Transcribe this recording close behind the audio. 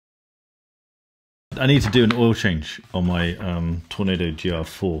I need to do an oil change on my Tornado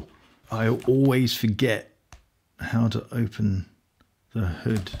GR4. I always forget how to open the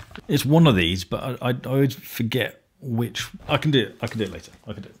hood. It's one of these, but I always forget which. I can do it. I can do it later.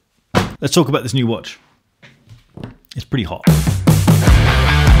 I can do it. Let's talk about this new watch. It's pretty hot.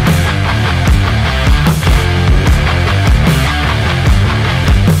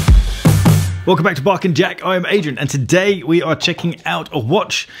 Welcome back to Bark and Jack. I am Adrian, and today we are checking out a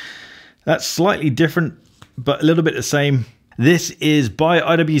watch that's slightly different, but a little bit the same. This is by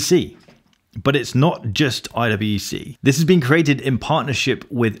IWC, but it's not just IWC. This has been created in partnership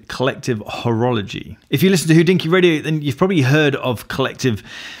with Collective Horology. If you listen to Houdinki Radio, then you've probably heard of Collective.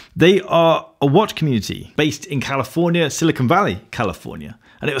 They are a watch community based in California, Silicon Valley, California.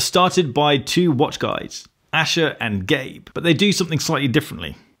 And it was started by two watch guys, Asher and Gabe, but they do something slightly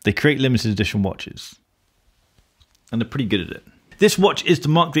differently. They create limited edition watches, and they're pretty good at it. This watch is to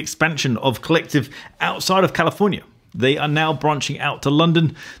mark the expansion of Collective outside of California. They are now branching out to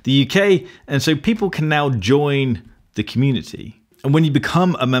London, the UK, and so people can now join the community. And when you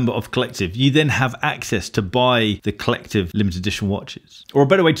become a member of Collective, you then have access to buy the Collective limited edition watches. Or a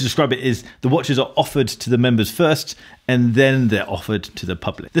better way to describe it is the watches are offered to the members first, and then they're offered to the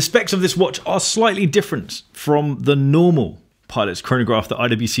public. The specs of this watch are slightly different from the normal Pilot's chronograph that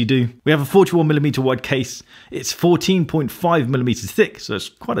IWC do. We have a 41mm wide case. It's 14.5mm thick, so it's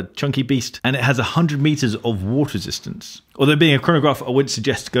quite a chunky beast, and it has 100 meters of water resistance. Although being a chronograph, I wouldn't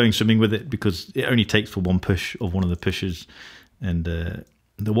suggest going swimming with it because it only takes for one push of one of the pushers, and the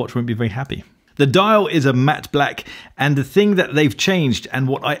watch won't be very happy. The dial is a matte black, and the thing that they've changed, and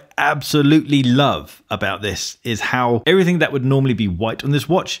what I absolutely love about this, is how everything that would normally be white on this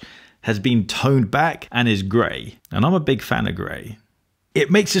watch has been toned back and is grey. And I'm a big fan of grey.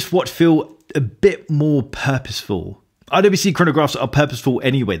 It makes this watch feel a bit more purposeful. IWC chronographs are purposeful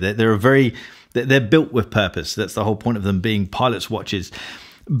anyway. They're built with purpose. That's the whole point of them being pilot's watches.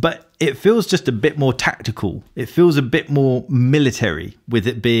 But it feels just a bit more tactical. It feels a bit more military with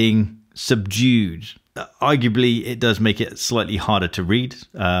it being subdued. Arguably, it does make it slightly harder to read,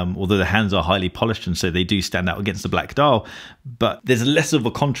 although the hands are highly polished and so they do stand out against the black dial. But there's less of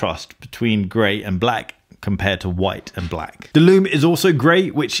a contrast between grey and black compared to white and black. The loom is also grey,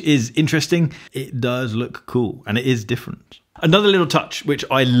 which is interesting. It does look cool and it is different. Another little touch, which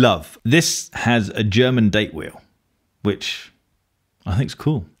I love. This has a German date wheel, which I think is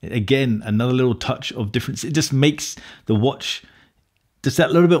cool. Again, another little touch of difference. It just makes the watch just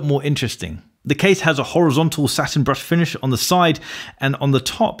that little bit more interesting. The case has a horizontal satin brush finish on the side, and on the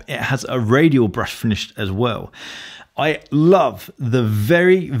top it has a radial brush finish as well. I love the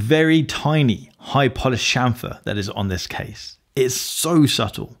very, very tiny high polished chamfer that is on this case. It's so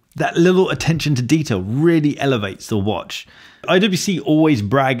subtle. That little attention to detail really elevates the watch. IWC always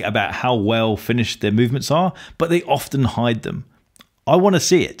brag about how well finished their movements are, but they often hide them. I want to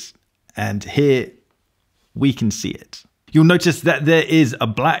see it, and here we can see it. You'll notice that there is a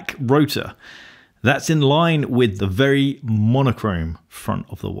black rotor. That's in line with the very monochrome front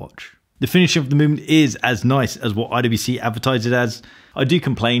of the watch. The finish of the movement is as nice as what IWC advertised it as. I do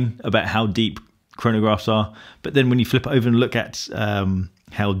complain about how deep chronographs are, but then when you flip it over and look at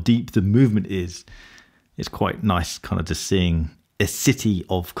how deep the movement is, it's quite nice kind of just seeing a city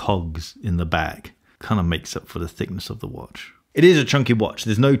of cogs in the back. Kind of makes up for the thickness of the watch. It is a chunky watch.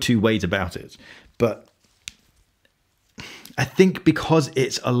 There's no two ways about it, but I think because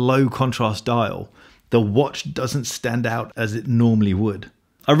it's a low contrast dial, the watch doesn't stand out as it normally would.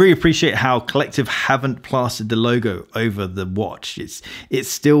 I really appreciate how Collective haven't plastered the logo over the watch. It's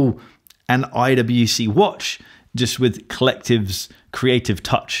still an IWC watch, just with Collective's creative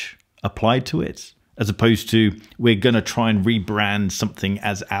touch applied to it, as opposed to we're going to try and rebrand something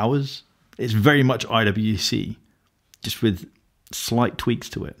as ours. It's very much IWC, just with slight tweaks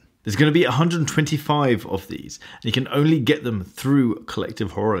to it. There's going to be 125 of these, and you can only get them through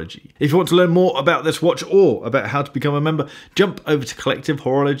Collective Horology. If you want to learn more about this watch or about how to become a member, jump over to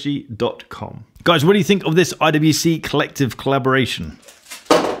collectivehorology.com. Guys, what do you think of this IWC Collective collaboration?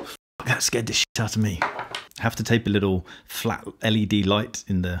 That scared the shit out of me. I have to tape a little flat LED light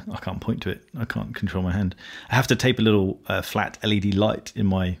in the... I can't point to it. I can't control my hand. I have to tape a little flat LED light in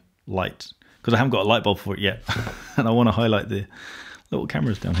my light because I haven't got a light bulb for it yet. And I want to highlight the little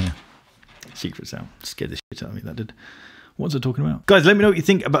cameras down here. Secrets out. Scared the shit out of me, that did. What's it talking about? Guys, let me know what you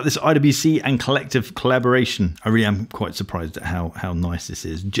think about this IWC and Collective collaboration. I really am quite surprised at how nice this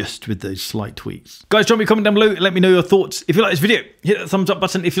is, just with those slight tweaks. Guys, drop me a comment down below and let me know your thoughts. If you like this video, hit that thumbs up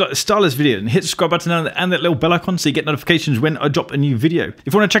button. If you like the style of this video, and hit the subscribe button and that little bell icon so you get notifications when I drop a new video.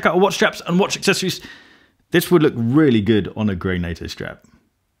 If you want to check out our watch straps and watch accessories, this would look really good on a grey NATO strap.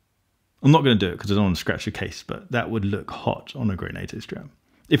 I'm not going to do it because I don't want to scratch the case, but that would look hot on a great NATO strap.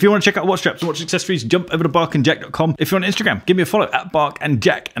 If you want to check out watch straps and watch accessories, jump over to barkandjack.com. If you're on Instagram, give me a follow at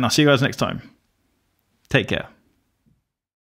barkandjack, and I'll see you guys next time. Take care.